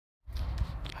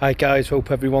Hi guys,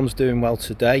 hope everyone's doing well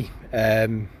today.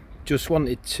 Just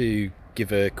wanted to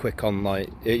give a quick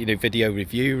online video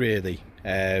review really,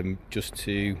 just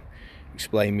to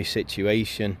explain my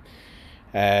situation.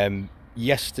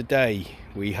 Yesterday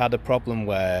we had a problem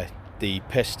where the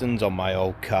pistons on my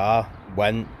old car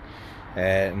went,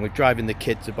 and we're driving the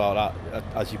kids about that.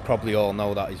 As you probably all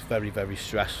know, that is very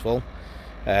stressful.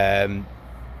 We're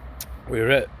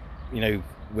at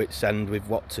wit's end with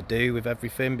what to do with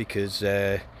everything, because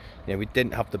we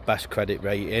didn't have the best credit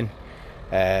rating,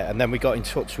 and then we got in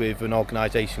touch with an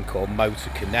organisation called Motor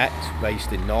Connect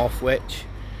based in Northwich.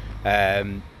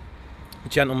 The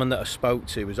gentleman that I spoke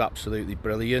to was absolutely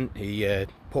brilliant. He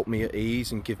put me at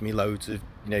ease and gave me loads of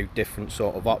different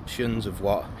sort of options of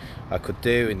what I could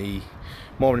do, and he,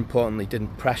 more importantly,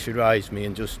 didn't pressurise me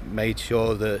and just made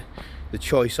sure that the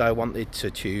choice I wanted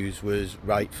to choose was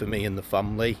right for me and the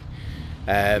family.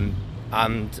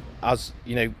 And as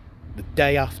you know,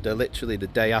 literally the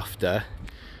day after,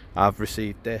 I've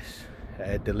received this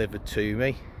delivered to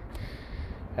me.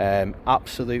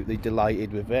 Absolutely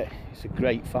delighted with it. It's a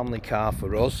great family car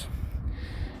for us,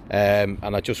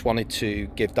 and I just wanted to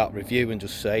give that review and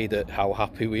just say that how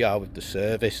happy we are with the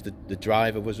service. The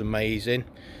driver was amazing,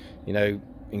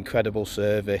 incredible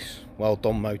service. Well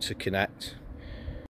done, Motor Connect.